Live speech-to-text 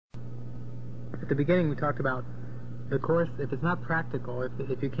at the beginning we talked about the course. If it's not practical,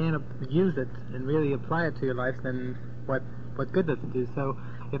 if you can't use it and really apply it to your life, then what good does it do? So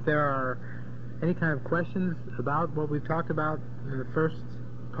if there are any kind of questions about what we've talked about in the first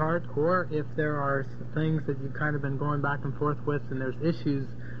part, or if there are things that you've kind of been going back and forth with, and there's issues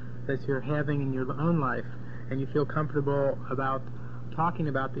that you're having in your own life, and you feel comfortable about talking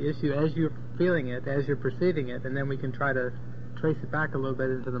about the issue as you're feeling it, as you're perceiving it, and then we can try to trace it back a little bit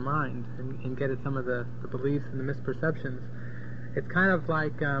into the mind and get at some of the beliefs and the misperceptions. It's kind of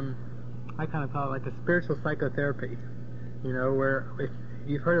like, I kind of call it like a spiritual psychotherapy, you know, where if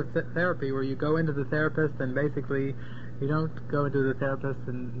you've heard of therapy, where you go into the therapist and basically you don't go into the therapist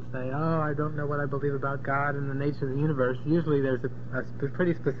and say, oh, I don't know what I believe about God and the nature of the universe. Usually there's a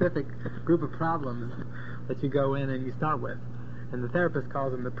pretty specific group of problems that you go in and you start with. And the therapist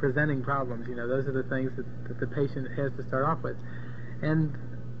calls them the presenting problems. You know, those are the things that the patient has to start off with. And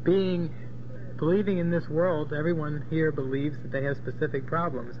believing in this world, everyone here believes that they have specific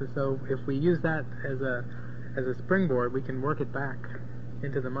problems. And so if we use that as a springboard, we can work it back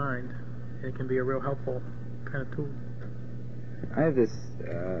into the mind. And it can be a real helpful kind of tool. I have this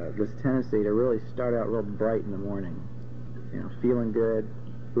tendency to really start out real bright in the morning, you know, feeling good,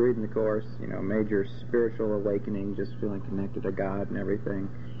 reading the course, you know, major spiritual awakening, just feeling connected to God and everything.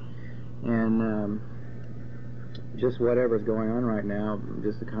 And just whatever's going on right now,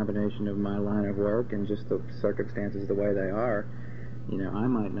 just a combination of my line of work and just the circumstances the way they are, you know, I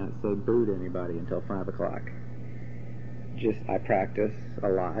might not say boo to anybody until 5 o'clock. I practice a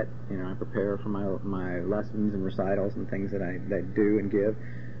lot, you know, I prepare for my lessons and recitals and things that I do and give.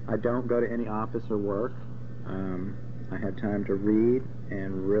 I don't go to any office or work. I have time to read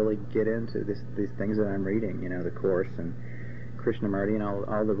and really get into these things that I'm reading, you know, the course and Krishnamurti and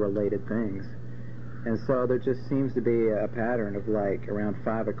all the related things. And so there just seems to be a pattern of like around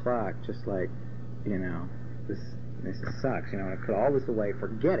 5 o'clock, just like, you know, this sucks, you know, I put all this away,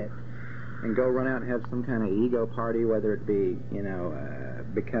 forget it, and go run out and have some kind of ego party, whether it be, you know,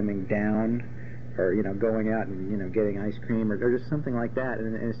 becoming down or, you know, going out and, you know, getting ice cream or just something like that.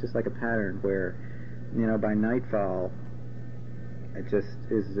 And it's just like a pattern where, you know, by nightfall, it just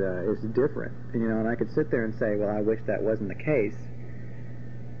is different, you know. And I could sit there and say, well, I wish that wasn't the case,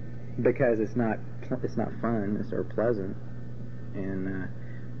 because it's not fun or pleasant, and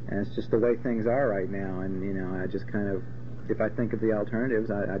it's just the way things are right now. And you know, I just kind of, if I think of the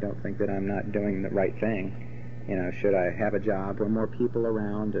alternatives, I don't think that I'm not doing the right thing. You know, should I have a job where more people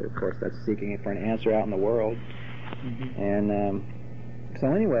around? Of course, that's seeking for an answer out in the world. Mm-hmm. And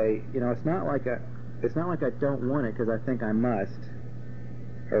so anyway, you know, it's not like I don't want it because I think I must,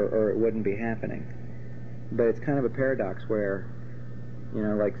 or it wouldn't be happening. But it's kind of a paradox where, you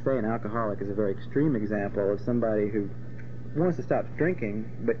know, like say an alcoholic is a very extreme example of somebody who wants to stop drinking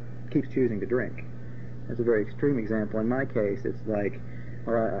but keeps choosing to drink. That's a very extreme example. In my case, it's like,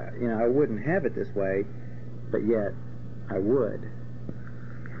 well, you know, I wouldn't have it this way, but yet I would.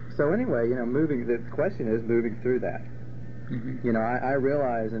 So anyway, you know, the question is moving through that. Mm-hmm. You know, I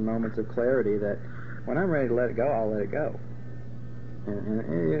realize in moments of clarity that when I'm ready to let it go, I'll let it go.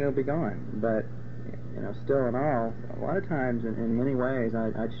 And it'll be gone. But, you know, still in all, a lot of times, in many ways,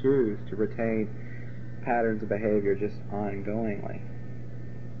 I choose to retain patterns of behavior just ongoingly.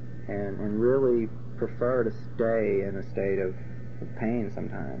 And really prefer to stay in a state of pain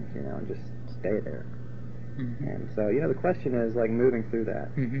sometimes, you know, and just stay there. Mm-hmm. And so, you know, the question is, like, moving through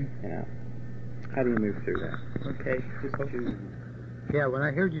that. Mm-hmm. You know, how do you move through that? Okay. Just choosing. Yeah, when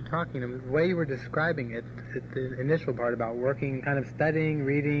I heard you talking, the way you were describing it, the initial part about working, kind of studying,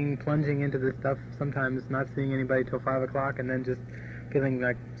 reading, plunging into this stuff, sometimes not seeing anybody till 5 o'clock, and then just feeling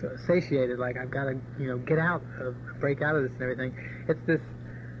like satiated, like I've got to, you know, break out of this and everything. It's this,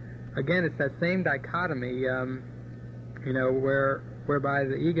 again, it's that same dichotomy, you know, whereby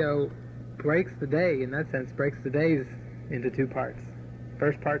the ego breaks the day, in that sense, breaks the days into two parts.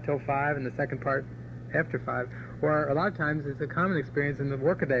 First part till 5, and the second part after 5. Or a lot of times it's a common experience in the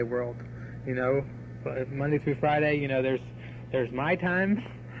workaday world. You know, Monday through Friday, you know, there's my time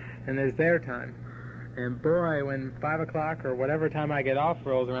and there's their time. And boy, when 5 o'clock or whatever time I get off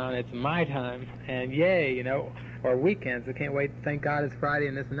rolls around, it's my time. And yay, you know, or weekends. I can't wait. Thank God it's Friday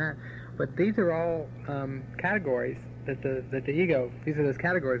and this and that. But these are all categories that the ego. These are those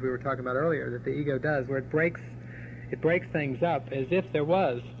categories we were talking about earlier that the ego does, where it breaks things up as if there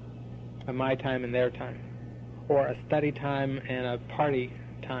was a my time and their time, or a study time and a party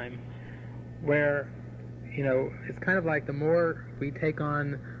time, where, you know, it's kind of like the more we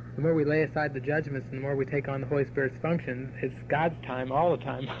lay aside the judgments and the more we take on the Holy Spirit's function, it's God's time all the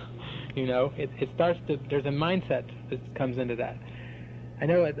time. You know, it starts to, there's a mindset that comes into that. I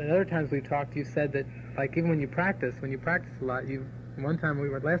know at other times we've talked, you said that, like, even when you practice a lot, last time we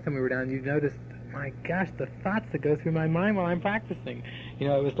were down, you noticed, my gosh, the thoughts that go through my mind while I'm practicing. You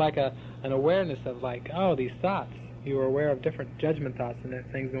know, it was like an awareness of, like, oh, these thoughts. You were aware of different judgment thoughts and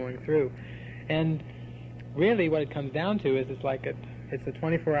things going through. And really what it comes down to is it's a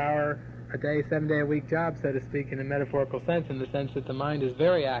 24-hour a day, 7-day-a-week job, so to speak, in a metaphorical sense, in the sense that the mind is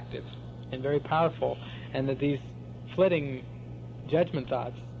very active and very powerful, and that these flitting judgment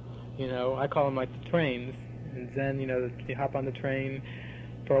thoughts, you know, I call them like the trains. In Zen, you know, you hop on the train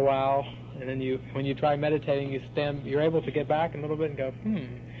for a while, and then when you try meditating, you're able to get back a little bit and go,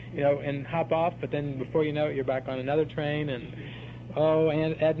 you know, and hop off, but then before you know it, you're back on another train, and oh,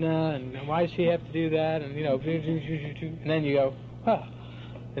 Aunt Edna, and why does she have to do that, and, you know, and then you go, oh,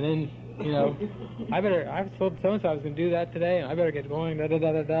 and then, you know, I told so-and-so I was going to do that today, and I better get going,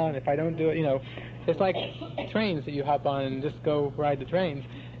 da-da-da-da-da, and if I don't do it, you know, it's like trains that you hop on and just go ride the trains.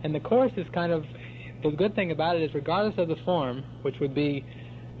 And the Course is kind of, the good thing about it is regardless of the form, which would be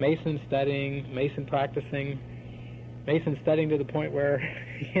Mason studying, Mason practicing, Mason studying to the point where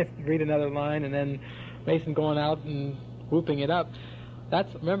he can't read another line, and then Mason going out and whooping it up,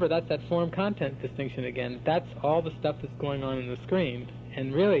 remember, that's that form-content distinction again. That's all the stuff that's going on in the screen.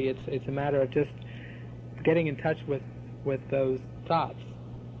 And really, it's a matter of just getting in touch with those thoughts,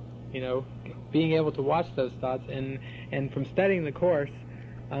 you know, being able to watch those thoughts, and from studying the Course,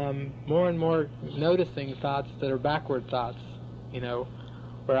 more and more noticing thoughts that are backward thoughts, you know,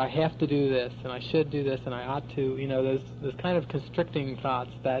 where I have to do this, and I should do this, and I ought to, you know, those kind of constricting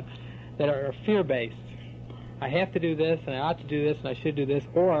thoughts that are fear-based. I have to do this, and I ought to do this, and I should do this,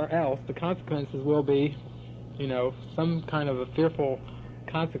 or else the consequences will be, you know, some kind of a fearful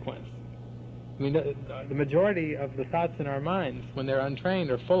consequence. I mean, the majority of the thoughts in our minds, when they're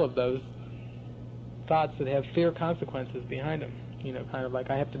untrained, are full of those thoughts that have fear consequences behind them. You know, kind of like,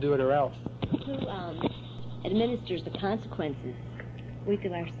 I have to do it or else. Who administers the consequences? We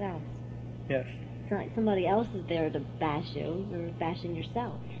do ourselves. Yes. It's not like somebody else is there to bash you. You're bashing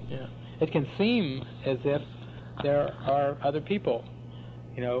yourself. Yeah. It can seem as if there are other people.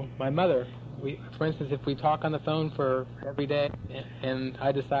 You know, my mother, for instance, if we talk on the phone for every day, and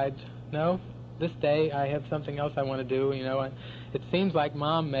I decide, no, this day I have something else I want to do, you know, and it seems like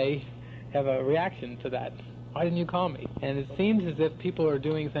Mom may have a reaction to that. Why didn't you call me? And it seems as if people are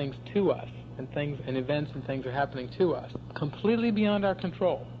doing things to us, and events and things are happening to us, completely beyond our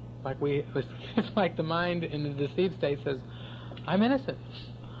control. Like it's like the mind in the deceived state says, I'm innocent.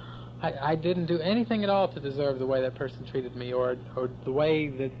 I didn't do anything at all to deserve the way that person treated me, or the way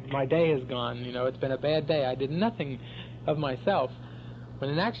that my day has gone. You know, it's been a bad day. I did nothing of myself. When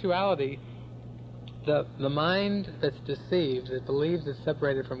in actuality, the mind that's deceived, that believes it's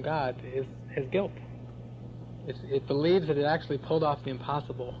separated from God, has guilt. It believes that it actually pulled off the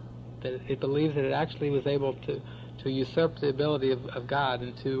impossible, that it believes that it actually was able to usurp the ability of God,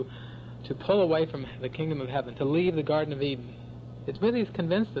 and to pull away from the kingdom of heaven, to leave the Garden of Eden. It really is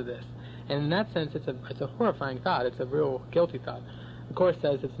convinced of this. And in that sense, it's a horrifying thought. It's a real guilty thought. The Course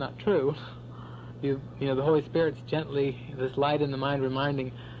says it's not true. You know, the Holy Spirit's gently, this light in the mind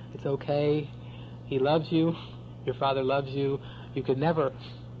reminding, it's okay, He loves you, your Father loves you. You could never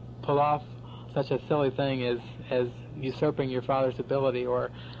pull off such a silly thing as usurping your Father's ability,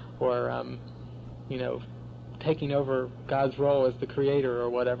 or you know, taking over God's role as the Creator or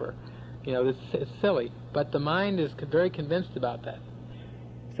whatever. You know, it's silly. But the mind is very convinced about that.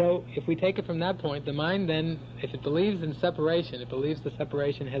 So if we take it from that point, the mind then, if it believes in separation, it believes the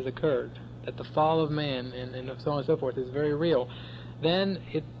separation has occurred, that the fall of man and so on and so forth is very real, then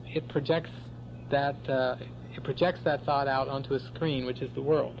it projects that thought out onto a screen, which is the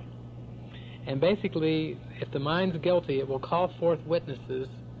world. And basically, if the mind's guilty, it will call forth witnesses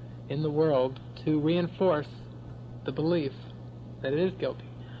in the world to reinforce the belief that it is guilty.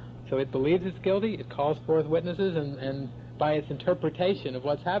 So it believes it's guilty, it calls forth witnesses, and by its interpretation of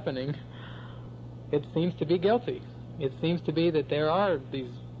what's happening, it seems to be guilty. It seems to be that there are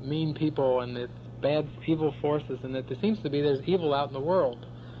these mean people and this bad, evil forces, and that there's evil out in the world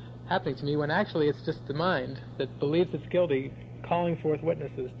happening to me, when actually it's just the mind that believes it's guilty, calling forth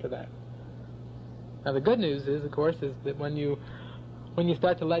witnesses to that. Now the good news is, of course, is that when you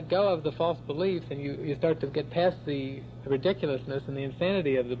start to let go of the false beliefs, and you start to get past the ridiculousness and the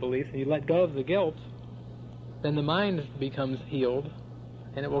insanity of the beliefs, and you let go of the guilt, then the mind becomes healed,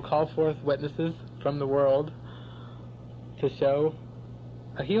 and it will call forth witnesses from the world to show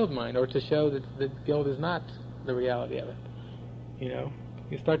a healed mind, or to show that guilt is not the reality of it. You know,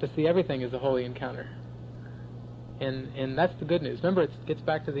 you start to see everything as a holy encounter. And that's the good news. Remember, it gets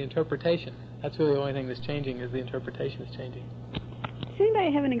back to the interpretation. That's really the only thing that's changing, is the interpretation is changing.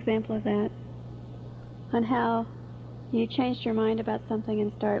 anybody have an example of that? On how you changed your mind about something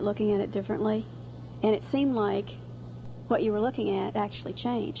and started looking at it differently, and it seemed like what you were looking at actually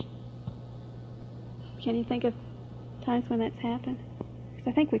changed? Can you think of times when that's happened?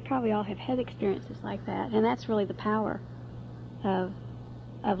 Because I think we probably all have had experiences like that, and that's really the power of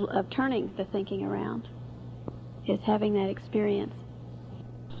turning the thinking around, is having that experience.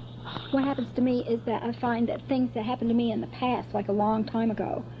 What happens to me is that I find that things that happened to me in the past, like a long time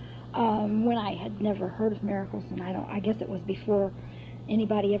ago, when I had never heard of miracles, and I guess it was before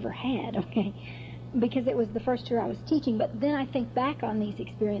anybody ever had, okay, because it was the first year I was teaching. But then I think back on these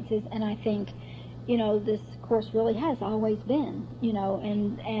experiences, and I think, you know, this course really has always been, you know,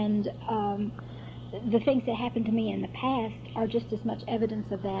 and the things that happened to me in the past are just as much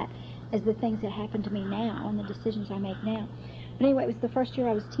evidence of that as the things that happen to me now and the decisions I make now. But anyway, it was the first year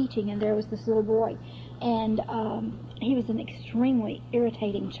I was teaching, and there was this little boy, and he was an extremely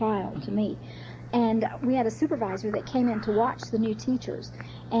irritating child to me. And we had a supervisor that came in to watch the new teachers,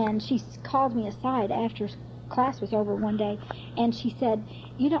 and she called me aside after class was over one day, and she said,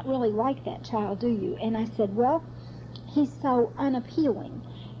 "You don't really like that child, do you?" And I said, "Well, he's so unappealing."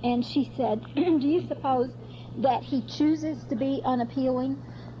 And she said, "Do you suppose that he chooses to be unappealing?"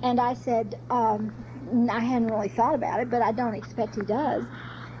 And I said, I hadn't really thought about it, but I don't expect he does.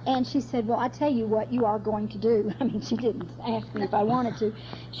 And she said, "Well, I tell you what you are going to do." I mean, she didn't ask me if I wanted to.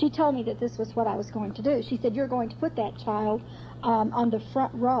 She told me that this was what I was going to do. She said, "You're going to put that child on the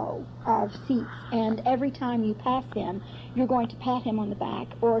front row of seats, and every time you pass him, you're going to pat him on the back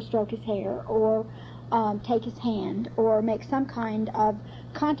or stroke his hair or take his hand or make some kind of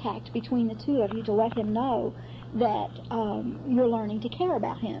contact between the two of you to let him know that you're learning to care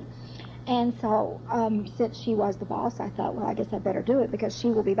about him." And so, since she was the boss, I thought, well, I guess I better do it because she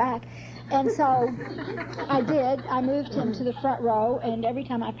will be back. And so I did. I moved him to the front row, and every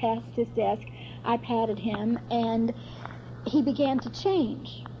time I passed his desk, I patted him, and he began to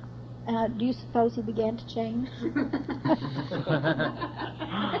change. Do you suppose he began to change?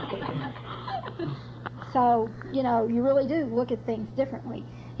 So, you know, you really do look at things differently.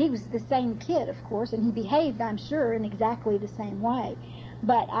 He was the same kid, of course, and he behaved, I'm sure, in exactly the same way.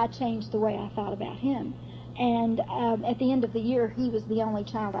 But I changed the way I thought about him. And at the end of the year, he was the only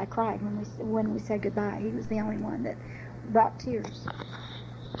child I cried when we said goodbye. He was the only one that brought tears.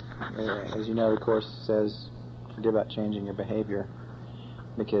 As you know, the Course says, forget about changing your behavior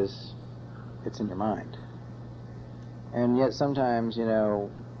because it's in your mind. And yet sometimes, you know,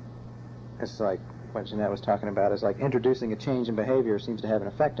 it's like what Jeanette was talking about, is like introducing a change in behavior seems to have an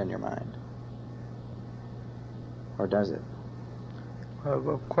effect on your mind. Or does it?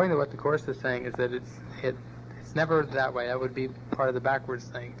 Well, according to what the Course is saying, is that it's never that way. That would be part of the backwards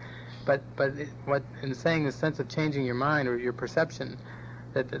thing. But what in saying the sense of changing your mind or your perception,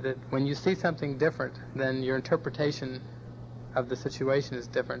 that when you see something different, then your interpretation of the situation is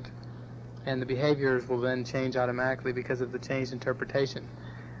different, and the behaviors will then change automatically because of the changed interpretation.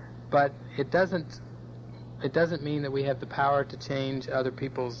 But it doesn't mean that we have the power to change other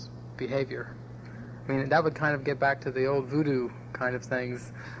people's behavior. I mean, that would kind of get back to the old voodoo kind of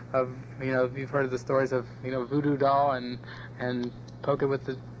things of, you know, you've heard of the stories of, you know, voodoo doll and poke it with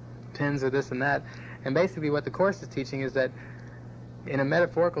the pins or this and that. And basically what the Course is teaching is that in a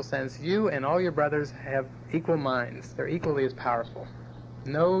metaphorical sense, you and all your brothers have equal minds. They're equally as powerful.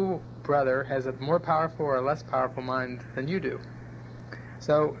 No brother has a more powerful or less powerful mind than you do.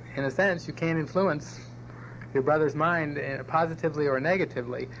 So, in a sense, you can't influence your brother's mind positively or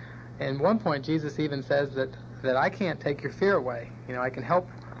negatively. And at one point, Jesus even says that I can't take your fear away. You know, I can help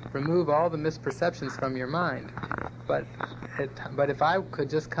remove all the misperceptions from your mind. But if I could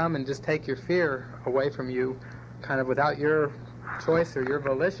just come and just take your fear away from you, kind of without your choice or your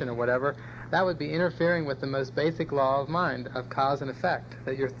volition or whatever, that would be interfering with the most basic law of mind, of cause and effect,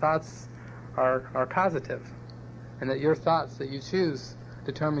 that your thoughts are causative, and that your thoughts that you choose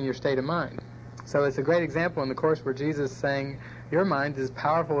determine your state of mind. So it's a great example in the Course where Jesus is saying, your mind is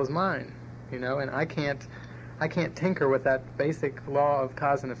powerful as mine, you know, and I can't tinker with that basic law of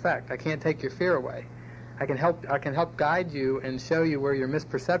cause and effect. I can't take your fear away. I can help guide you and show you where your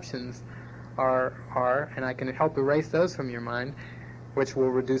misperceptions are, and I can help erase those from your mind, which will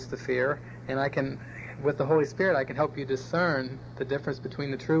reduce the fear. And I can, with the Holy Spirit, I can help you discern the difference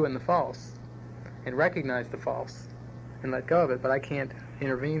between the true and the false, and recognize the false, and let go of it. But I can't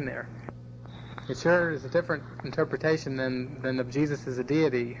intervene there. It sure is a different interpretation than of Jesus as a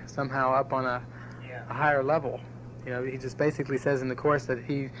deity, somehow up on a higher level. You know, he just basically says in the Course that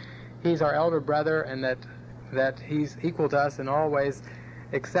he's our elder brother, and that he's equal to us in all ways,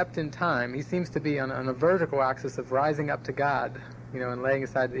 except in time. He seems to be on a vertical axis of rising up to God, and laying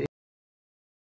aside the